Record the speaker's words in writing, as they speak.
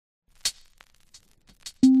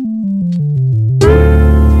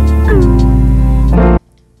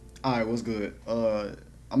Alright, what's good?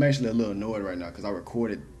 I'm actually a little annoyed right now because I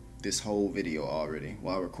recorded this whole video already.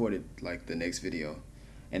 Well, I recorded like the next video,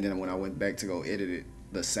 and then when I went back to go edit it,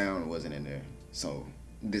 the sound wasn't in there. So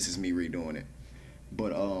this is me redoing it.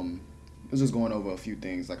 But I was just going over a few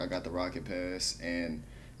things. Like I got the Rocket Pass, and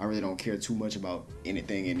I really don't care too much about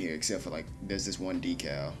anything in here except for like there's this one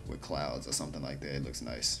decal with clouds or something like that. It looks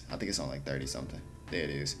nice. I think it's on like 30 something. There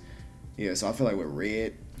it is. Yeah, so I feel like with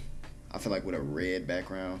red, I feel like with a red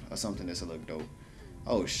background or something, this will look dope.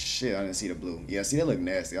 Oh shit, I didn't see the blue. Yeah, see that look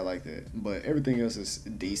nasty. I like that. But everything else is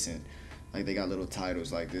decent. Like they got little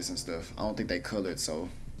titles like this and stuff. I don't think they colored, so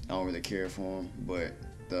I don't really care for them. But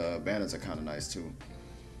the banners are kind of nice too.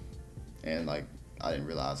 And like I didn't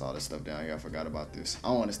realize all this stuff down here. I forgot about this. I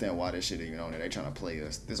don't understand why this shit even on there. They trying to play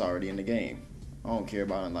us. This already in the game. I don't care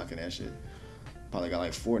about unlocking that shit. Probably got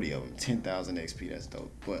like 40 of them. 10,000 XP. That's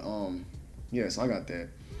dope. But yeah. So I got that.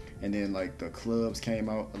 And then like the clubs came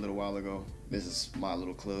out a little while ago. This is my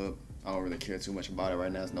little club. I don't really care too much about it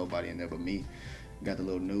right now. There's nobody in there but me. Got the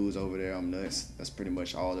little news over there. I'm nuts. That's pretty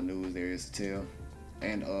much all the news there is to tell.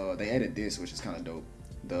 And they added this, which is kind of dope.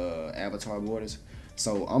 The avatar borders.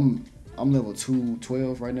 So I'm level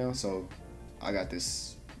 212 right now. So I got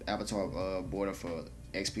this avatar border for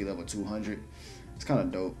XP level 200. It's kind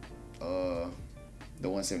of dope. The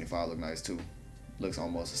 175 look nice too. Looks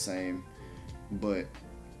almost the same, but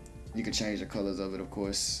you can change the colors of it, of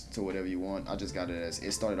course, to whatever you want. I just got it as,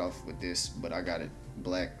 it started off with this, but I got it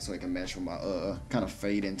black so it can match with my, kind of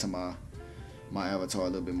fade into my avatar a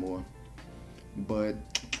little bit more. But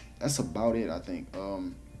that's about it, I think.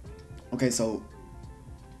 Okay, so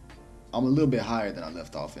I'm a little bit higher than I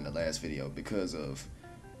left off in the last video because of,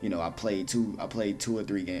 you know, I played two or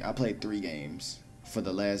three games. I played 3 games for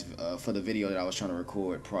the last, for the video that I was trying to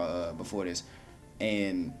record before this,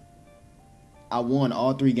 and I won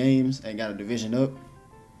all 3 games and got a division up,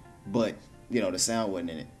 but you know the sound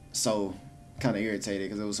wasn't in it, so kind of irritated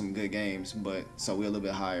because it was some good games. But so we're a little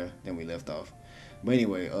bit higher than we left off. But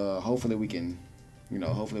anyway, hopefully we can, you know,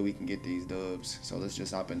 hopefully we can get these dubs. So let's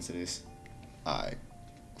just hop into this. All right,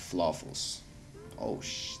 Flawfuls. Oh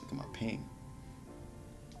look at my ping.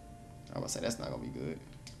 I was about to say that's not gonna be good.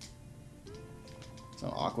 It's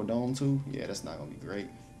on Aquadome too. Yeah, that's not gonna be great.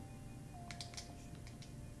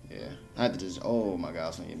 Yeah, I had to just, oh my god, I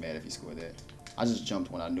was gonna get mad if he scored that. I just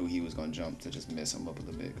jumped when I knew he was gonna jump to just mess him up a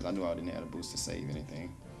little bit because I knew I didn't have a boost to save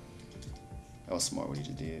anything. That was smart what he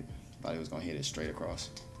just did. Thought he was gonna hit it straight across.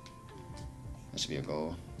 That should be a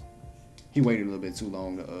goal. He waited a little bit too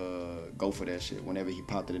long to go for that shit. Whenever he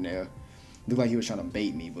popped it in there, looked like he was trying to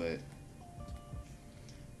bait me, but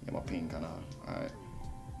yeah, my ping kind of all right.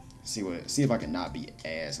 See if I can not be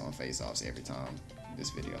ass on face-offs every time this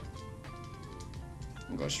video.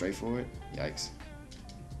 I'm gonna go straight for it. Yikes.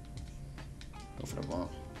 Go for the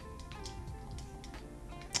bump.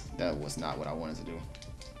 That was not what I wanted to do.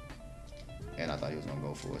 And I thought he was gonna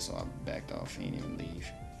go for it, so I backed off. He didn't even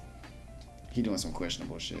leave. He doing some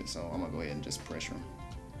questionable shit, so I'm gonna go ahead and just pressure him.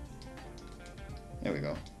 There we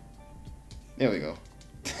go. There we go.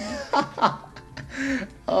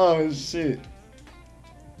 Oh shit.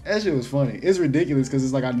 That shit was funny. It's ridiculous because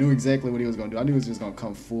it's like I knew exactly what he was gonna do. I knew he was just gonna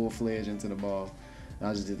come full-fledged into the ball. And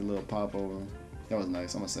I just did the little pop over him. That was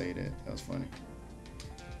nice. I'm gonna say that. That was funny.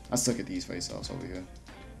 I suck at these face-offs over here.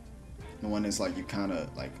 The one that's like you kind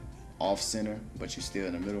of like off center, but you still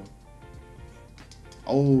in the middle.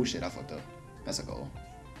 Oh shit, I fucked up. That's a goal.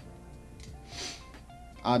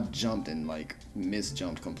 I jumped and like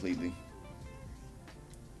misjumped completely.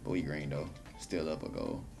 But we green though. Still up a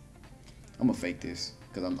goal. I'm gonna fake this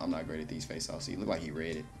because I'm not great at these face-offs. See, look like he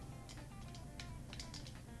read it.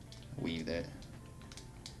 Weave that.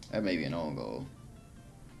 That may be an own goal.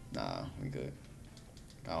 Nah, we good.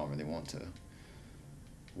 I don't really want to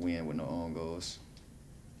win with no own goals.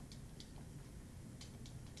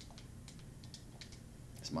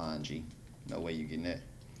 It's mine, G. No way you getting that.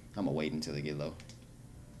 I'm gonna wait until they get low.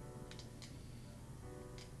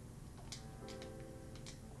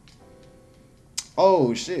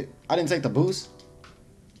 Oh shit! I didn't take the boost.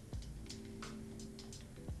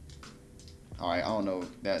 All right, I don't know.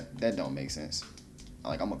 That don't make sense.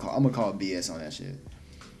 Like I'm gonna call BS on that shit.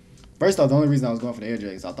 First off, the only reason I was going for the air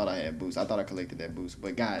drag is I thought I had boost. I thought I collected that boost,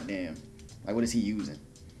 but goddamn, like what is he using?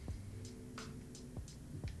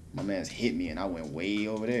 My man's hit me and I went way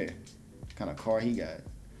over there. What kind of car he got?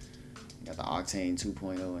 He got the Octane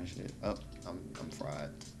 2.0 and shit. Up, I'm fried.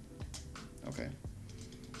 Okay,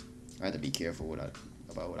 I had to be careful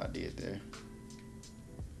about what I did there.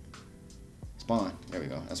 Spawn. There we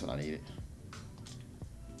go. That's what I needed.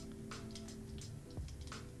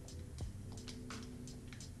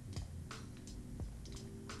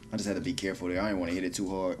 I just had to be careful there. I didn't want to hit it too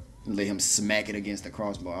hard. Let him smack it against the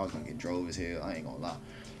crossbar. I was gonna get drove as hell. I ain't gonna lie. I'm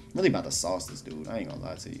really about to sauce this dude. I ain't gonna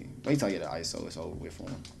lie to you. Wait till I get the ISO. It's over with for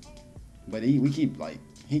him. But he keep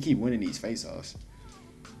winning these face-offs.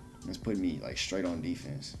 It's putting me like straight on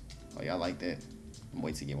defense. Oh yeah, I like that. I'm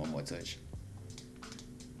waiting to get one more touch.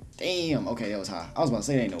 Damn. Okay, that was high. I was about to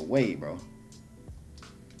say there ain't no way, bro.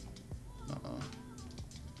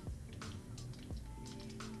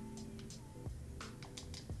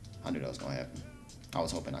 I knew that was gonna happen. I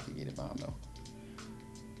was hoping I could get it by him though.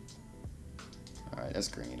 Alright, that's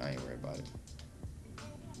green. I ain't worried about it.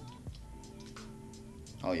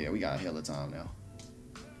 Oh yeah, we got a hell of time now.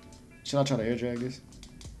 Should I try to air drag this?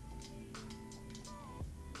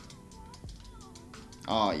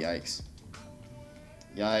 Oh, yikes.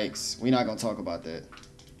 Yikes. We're not gonna talk about that.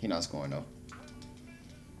 He not scoring though.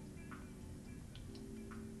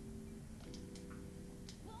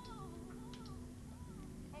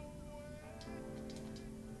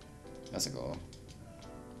 That's a goal.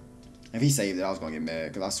 If he saved it, I was gonna get mad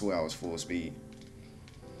because I swear I was full speed.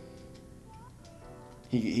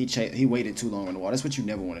 He waited too long on the wall. That's what you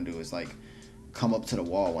never want to do. Is like come up to the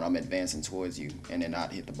wall when I'm advancing towards you and then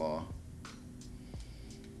not hit the ball.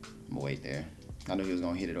 I'm gonna wait there. I knew he was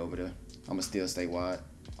gonna hit it over there. I'm gonna still stay wide.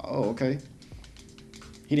 Oh, okay.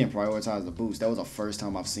 He didn't prioritize the boost. That was the first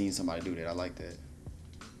time I've seen somebody do that. I like that.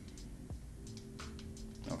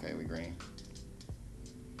 Okay, we green.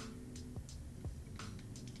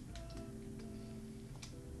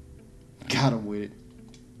 Got him with it.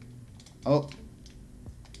 Oh.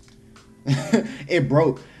 It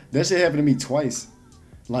broke. That shit happened to me twice.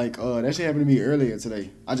 Like, that shit happened to me earlier today.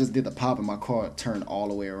 I just did the pop and my car turned all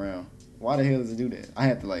the way around. Why the hell does it do that? I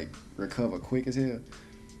had to, like, recover quick as hell.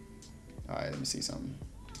 Alright, let me see something.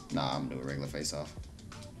 Nah, I'm doing a regular face-off.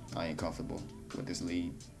 I ain't comfortable with this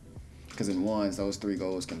lead. Because in ones, those 3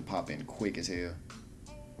 goals can pop in quick as hell.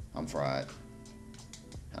 I'm fried.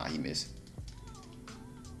 Ah, he missed.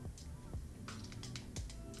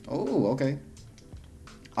 Oh, okay.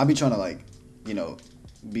 I be trying to, like, you know,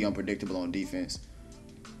 be unpredictable on defense.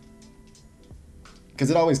 Because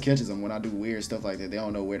it always catches them when I do weird stuff like that. They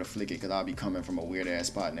don't know where to flick it because I'll be coming from a weird-ass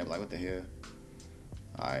spot and they're like, what the hell?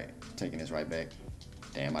 All right, taking this right back.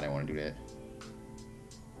 Damn, I didn't want to do that.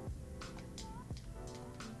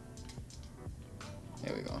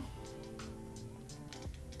 There we go.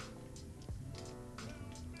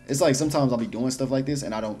 It's like sometimes I'll be doing stuff like this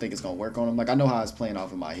and I don't think it's going to work on them. Like, I know how it's playing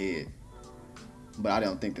off in my head. But I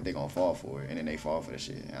don't think that they're going to fall for it. And then they fall for the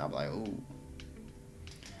shit. And I'm like, ooh.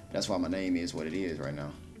 That's why my name is what it is right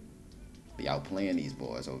now. Be outplaying these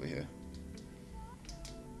boys over here.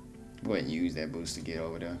 Go ahead and use that boost to get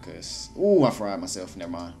over there. Because, ooh, I fried myself.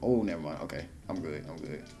 Never mind. Oh, never mind. Okay. I'm good. I'm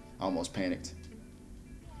good. I almost panicked.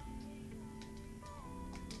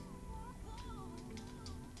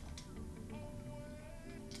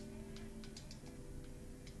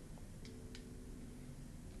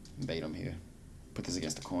 Bait him here. Put this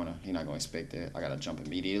against the corner. He's not going to expect that. I got to jump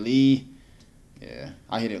immediately. Yeah.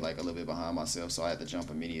 I hit it like a little bit behind myself, so I had to jump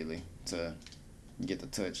immediately to get the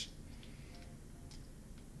touch.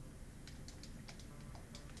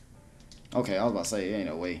 Okay, I was about to say, it ain't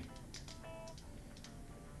no way.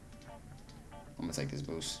 I'm going to take this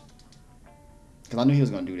boost. Because I knew he was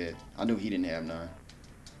going to do that. I knew he didn't have none.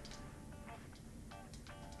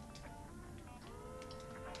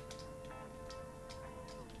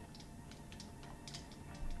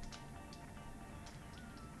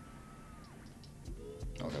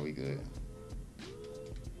 Okay, we good.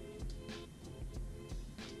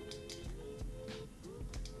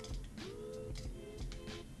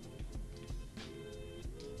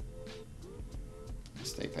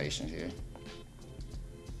 Stay patient here.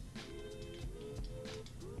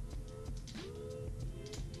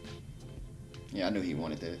 Yeah, I knew he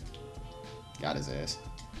wanted that. Got his ass.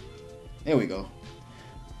 There we go.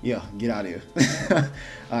 Yeah, get out of here.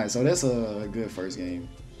 Alright, so that's a good first game.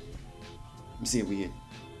 Let me see if we hit.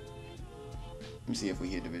 Let me see if we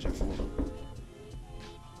hit Division 4.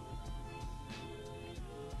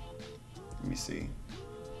 Let me see.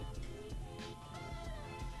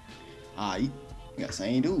 You got the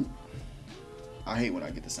same dude. I hate when I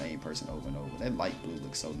get the same person over and over. That light blue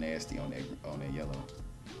looks so nasty on that yellow.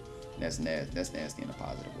 That's nasty in a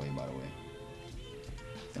positive way, by the way.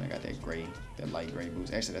 Then I got that gray, that light gray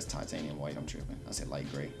boost. Actually, that's titanium white. I'm tripping. I said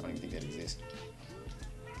light gray. I don't even think that exists.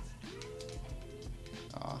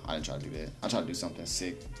 I didn't try to do that. I tried to do something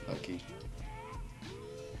sick, low-key.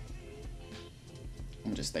 I'm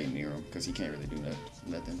gonna just stay near him because he can't really do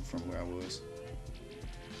nothing from where I was.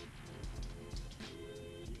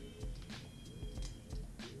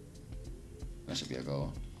 That should be a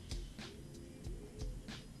goal.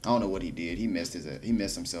 I don't know what he did. He messed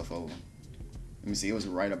himself over. Let me see. It was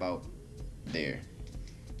right about there.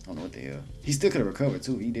 I don't know what the hell. He still could have recovered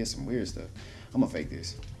too. He did some weird stuff. I'm gonna fake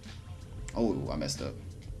this. Oh, I messed up.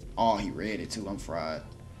 Oh, he read it too. I'm fried.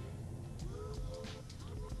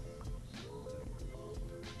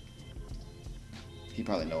 He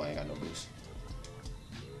probably know I ain't got no boost.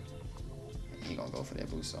 He gonna go for that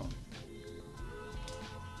boost zone.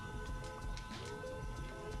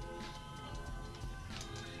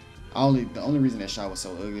 The only reason that shot was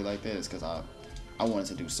so ugly like that is because I wanted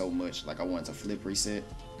to do so much. Like I wanted to flip reset,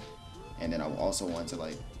 and then I also wanted to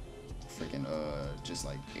like freaking just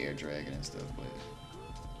like air drag it and stuff. But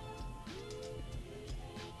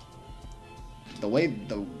the way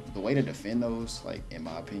to defend those, like in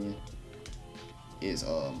my opinion, is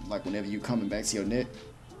like whenever you coming back to your net,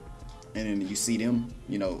 and then you see them,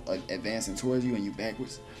 you know, advancing towards you and you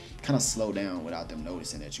backwards, kind of slow down without them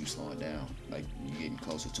noticing that you slowing down. Like you getting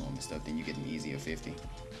closer to them and stuff, then you get an easier 50.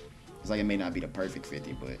 It's like it may not be the perfect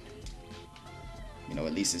 50, but you know,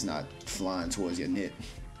 at least it's not flying towards your net.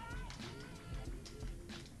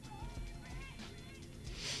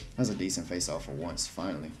 That's a decent face off for once,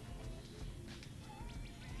 finally.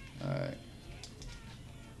 Alright.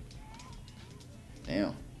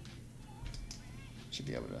 Damn. Should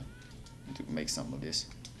be able to make something of this.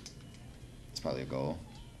 It's probably a goal.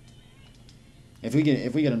 If we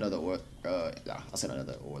get another I said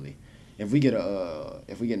another Orly. If we get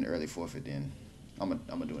an early forfeit, then I'm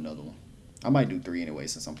gonna do another one. I might do 3 anyway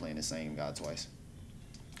since I'm playing the same guy twice.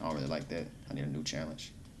 I don't really like that. I need a new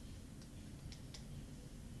challenge.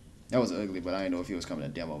 That was ugly, but I didn't know if he was coming to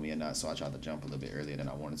demo me or not, so I tried to jump a little bit earlier than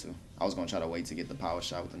I wanted to. I was gonna try to wait to get the power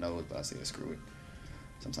shot with the nose, but I said screw it.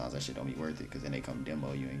 Sometimes that shit don't be worth it, because then they come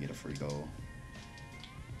demo you and get a free goal.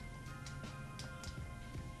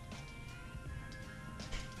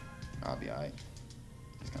 I'll be alright.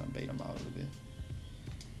 Just kind of bait him out a little bit.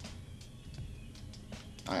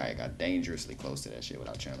 Alright, got dangerously close to that shit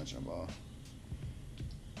without challenging the ball.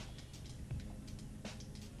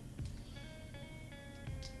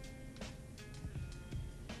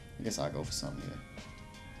 I guess I'll go for something here.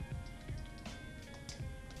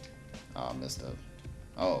 Oh, I messed up.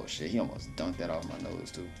 Oh shit, he almost dunked that off my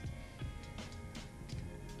nose too.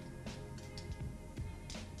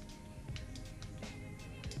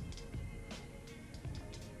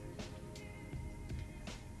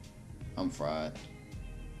 I'm fried.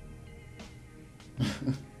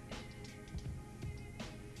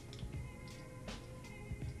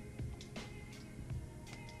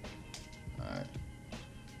 Alright.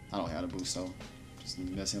 I don't have the boost, so just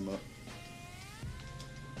mess him up.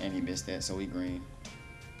 And he missed that, so he green.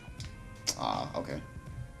 Ah, okay.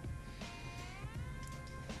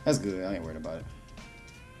 That's good. I ain't worried about it.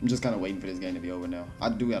 I'm just kind of waiting for this game to be over now. I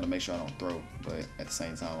do have to make sure I don't throw, but at the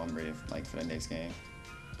same time, I'm ready for the next game,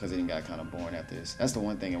 because it done got kind of boring after this. That's the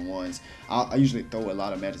one thing in 1's. I usually throw a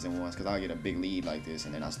lot of matches in 1's because I'll get a big lead like this,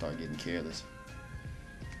 and then I start getting careless.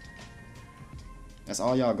 That's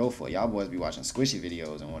all y'all go for. Y'all boys be watching squishy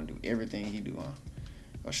videos and want to do everything he do, huh?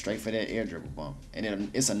 Go straight for that air dribble bump. And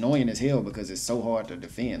then it's annoying as hell because it's so hard to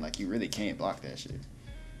defend. Like, you really can't block that shit.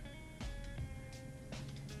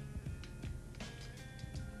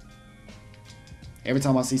 Every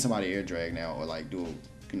time I see somebody air drag now, or like do,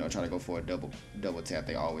 you know, try to go for a double tap,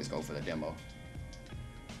 they always go for the demo.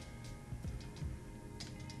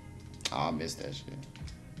 Oh, I missed that shit.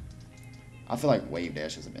 I feel like wave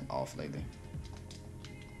dashes have been off lately.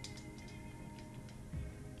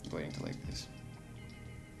 Waiting to like this.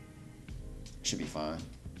 Should be fine.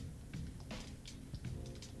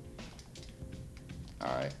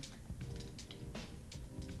 Alright.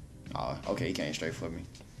 Okay, he came straight for me.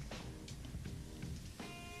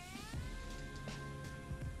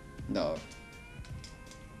 No.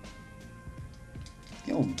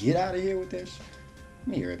 You don't get out of here with that shit. Let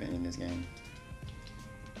me hear it in this game.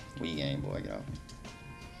 Wii game, boy, get off me.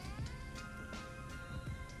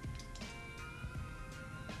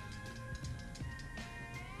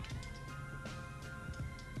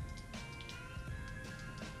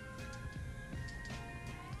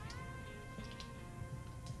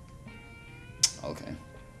 Okay.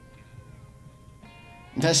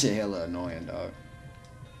 That shit hella annoying, dog.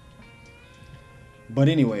 But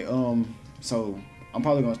anyway, so I'm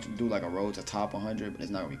probably gonna do like a road to top 100, but it's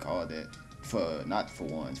not gonna be called that. Not for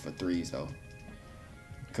 1's, for 3's though.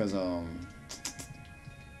 Cause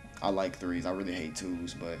I like 3's. I really hate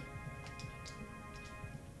 2's, but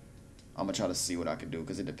I'm gonna try to see what I can do,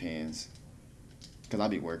 cause it depends. Cause I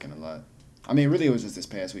be working a lot. I mean, really, it was just this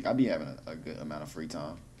past week. I be having a good amount of free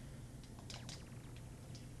time.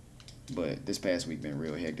 But this past week been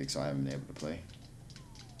real hectic, so I haven't been able to play.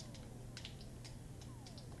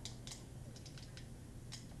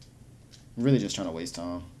 I'm really just trying to waste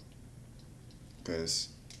time. Because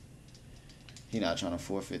he not trying to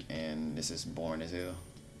forfeit, and this is boring as hell.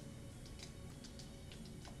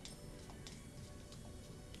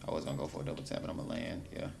 I was gonna go for a double tap, but I'm gonna land,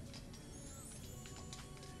 yeah.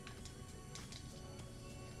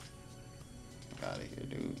 Fuck out of here,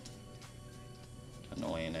 dude.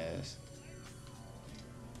 Annoying ass.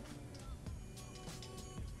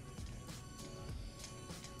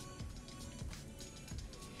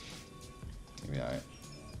 Maybe alright.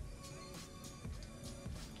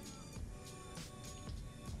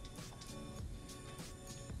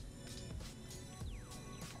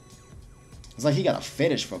 It's like he got a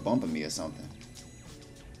fetish for bumping me or something.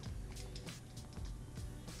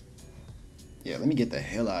 Yeah, let me get the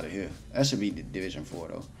hell out of here. That should be Division 4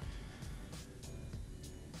 though.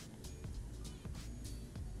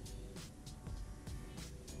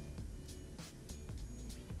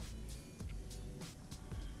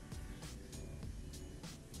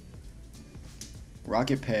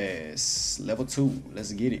 Rocket Pass, level 2.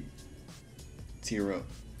 Let's get it. Tear up.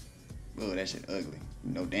 Oh, that shit ugly.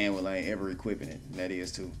 You know damn well I ain't ever equipping it. That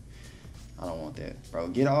is too. I don't want that. Bro,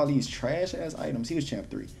 get all these trash ass items. He was champ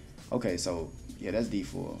 3. Okay, so yeah, that's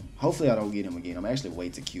D4. Hopefully I don't get him again. I'm actually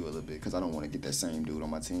wait to queue a little bit because I don't want to get that same dude on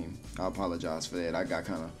my team. I apologize for that. I got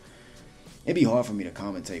kind of... It'd be hard for me to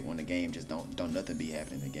commentate when the game just don't nothing be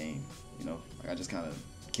happening in the game. You know, like I just kind of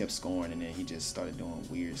kept scoring and then he just started doing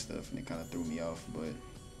weird stuff and it kind of threw me off. But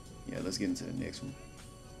yeah, let's get into the next one.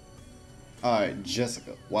 Alright,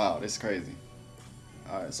 Jessica. Wow, this is crazy.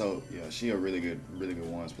 Alright, so yeah, she a really good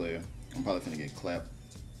 1's player. I'm probably finna get clapped,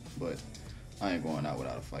 but I ain't going out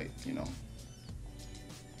without a fight, you know.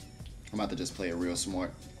 I'm about to just play it real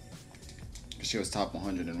smart. She was top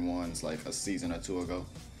 101s like a season or 2 ago.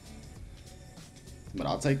 But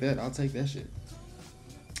I'll take that. I'll take that shit.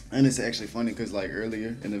 And it's actually funny because like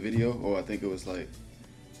earlier in the video, or I think it was like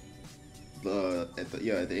at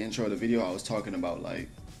the intro of the video, I was talking about like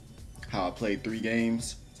how I played 3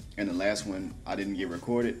 games and the last one I didn't get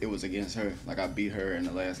recorded. It was against her. Like I beat her in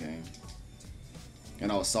the last game.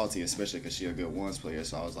 And I was salty, especially because she a good 1's player.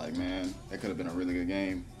 So I was like, man, that could have been a really good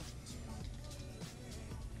game.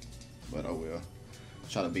 But oh well.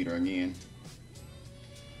 Try to beat her again.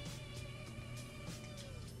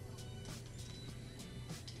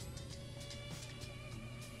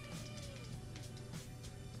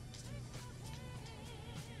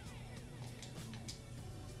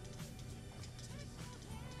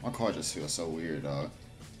 My car just feels so weird, dog.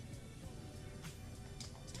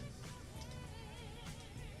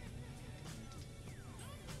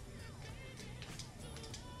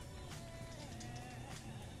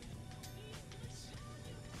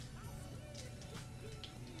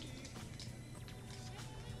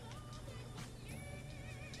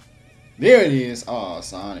 There it is. Oh,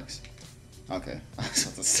 Sonics. Okay. I was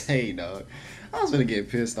about to say, dog. I was gonna get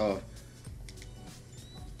pissed off.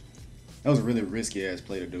 That was a really risky ass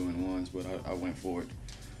play to do in 1's, but I went for it.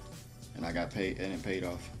 And I got paid, and it paid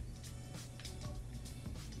off.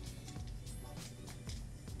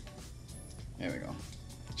 There we go.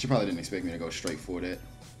 She probably didn't expect me to go straight for that.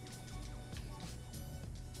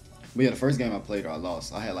 But yeah, the first game I played her, I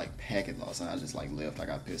lost. I had like packet loss, and I just like left. I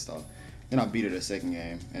got pissed off. Then I beat her the second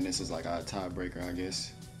game, and this is like a tiebreaker, I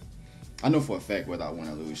guess. I know for a fact whether I win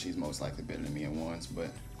or lose, she's most likely better than me in 1's,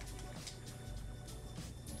 but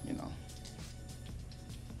you know.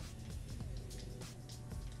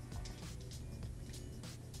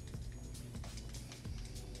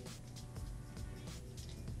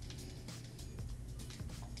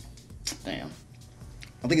 Damn.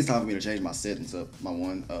 I think it's time for me to change my settings up,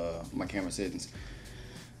 my camera settings.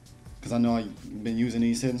 Cause I know I've been using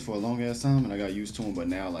these settings for a long ass time and I got used to them, but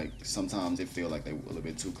now like sometimes it feel like they're a little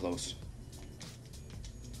bit too close.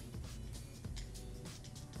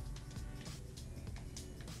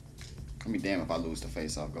 I'll be damn if I lose the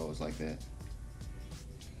face-off goals like that.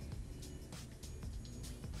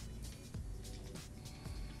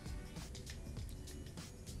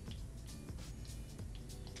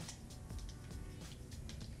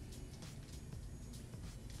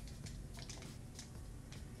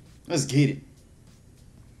 Let's get it.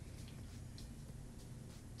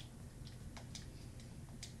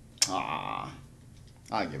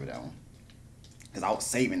 I'll give it that one. Cause I was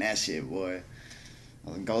saving that shit, boy. I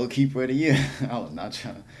was a goalkeeper of the year. I was not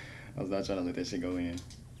trying to let that shit go in.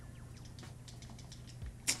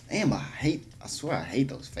 Damn, I swear I hate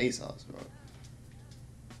those face-offs, bro.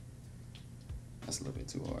 That's a little bit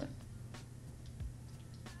too hard.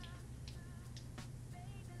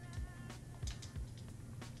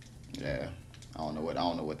 Yeah, I don't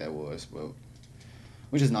know what that was, but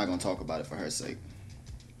we're just not gonna talk about it for her sake.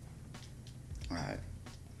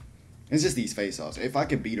 It's just these face-offs. If I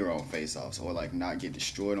could beat her on face-offs or like not get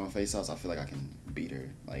destroyed on face-offs, I feel like I can beat her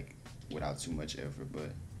like without too much effort.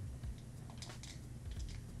 But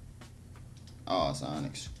oh,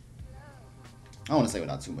 Sonics. I don't want to say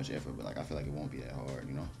without too much effort, but like I feel like it won't be that hard,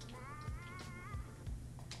 you know.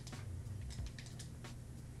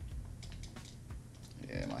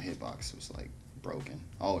 Yeah, my hitbox was like broken.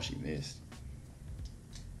 Oh, she missed.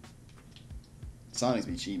 Sonics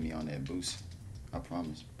be cheating me on that boost. I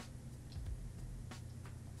promise.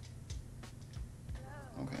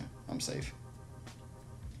 Okay, I'm safe.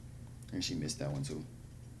 And she missed that one too.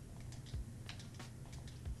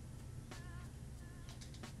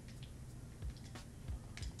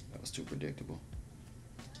 That was too predictable.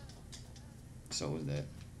 So was that.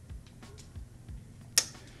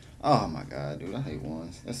 Oh my god, dude, I hate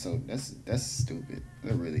ones. That's stupid.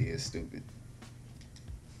 That really is stupid.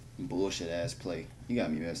 Bullshit ass play. You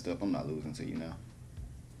got me messed up. I'm not losing to you now.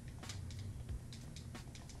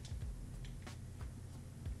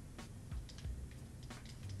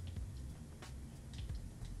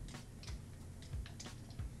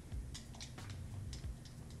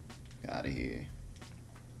 Get out of here.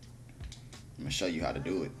 I'm gonna show you how to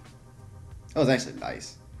do it. That was actually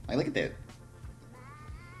nice. Like, look at that.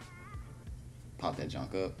 Pop that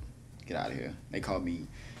junk up. Get out of here. They call me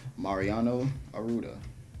Mariano Arruda.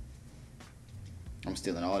 I'm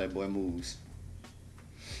stealing all that boy moves.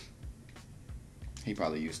 He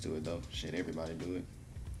probably used to it though. Shit, everybody do it.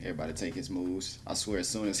 Everybody take his moves. I swear, as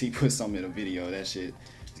soon as he puts something in a video, that shit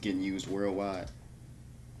is getting used worldwide.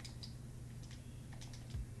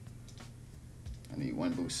 I need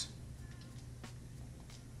one boost.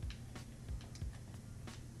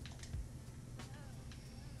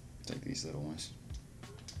 Take these little ones.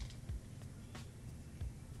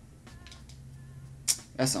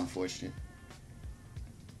 That's unfortunate.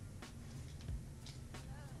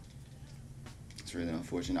 It's really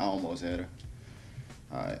unfortunate. I almost had her.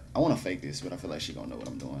 Alright, I want to fake this, but I feel like she gonna know what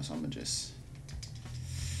I'm doing, so I'm gonna just...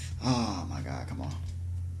 Oh my god, come on.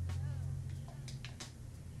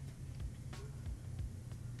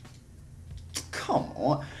 Come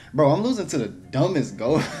on. Bro, I'm losing to the dumbest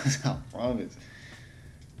goals, I promise.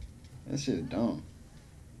 That shit is dumb.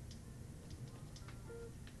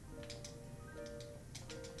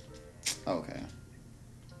 Okay.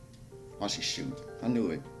 Why she shoot? I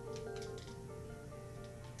knew it.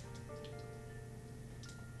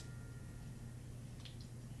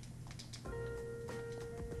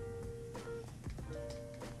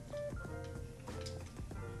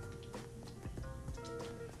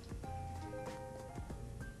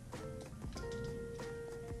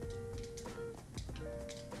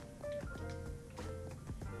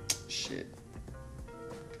 Shit.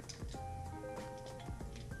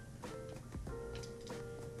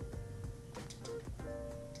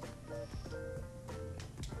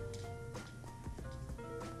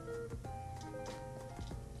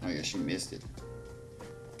 Oh yeah, she missed it.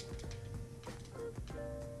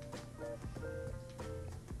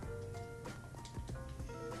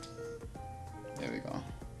 There we go.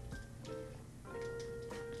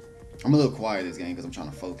 I'm a little quiet this game because I'm trying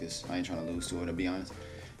to focus. I ain't trying to lose to her, to be honest.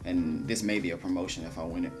 And this may be a promotion if I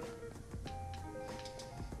win it.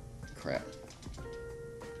 Crap.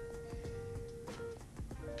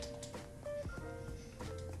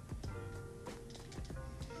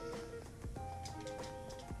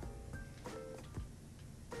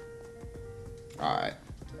 Alright.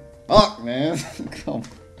 Fuck, man. Come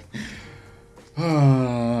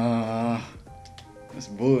on. That's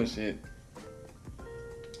bullshit.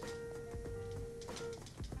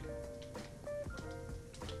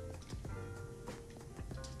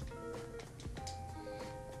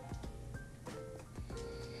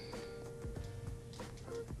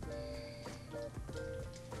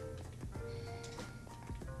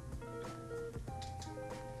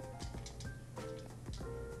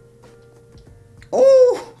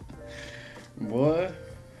 Oh, boy.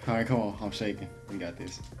 All right, come on. I'm shaking. We got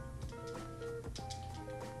this.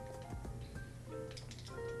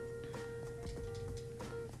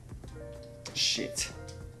 Shit.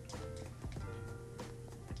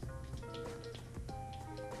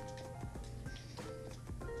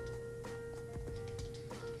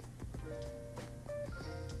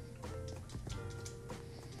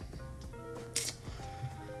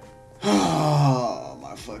 Oh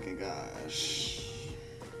my fucking gosh.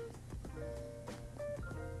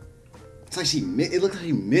 It's like it looks like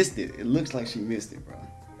she missed it. It looks like she missed it, bro.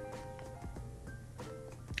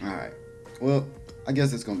 Alright. Well, I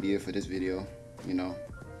guess that's gonna be it for this video, you know.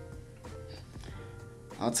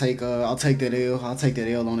 I'll take that L. I'll take that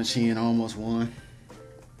L on the chin. I almost won.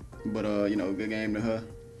 But you know, good game to her.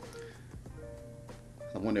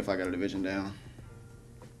 I wonder if I got a division down.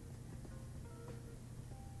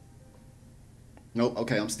 Nope.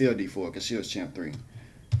 Okay, I'm still D4 because she was champ 3.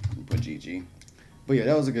 Put GG. But yeah,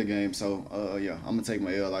 that was a good game. So yeah, I'm gonna take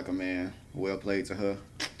my L like a man. Well played to her.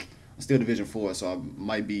 I'm still Division 4, so I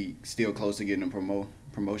might be still close to getting a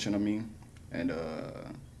promotion. I mean, and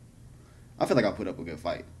I feel like I put up a good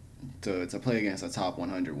fight to play against a top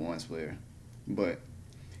 100 1's player. But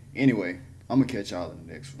anyway, I'm gonna catch y'all in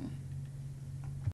the next one.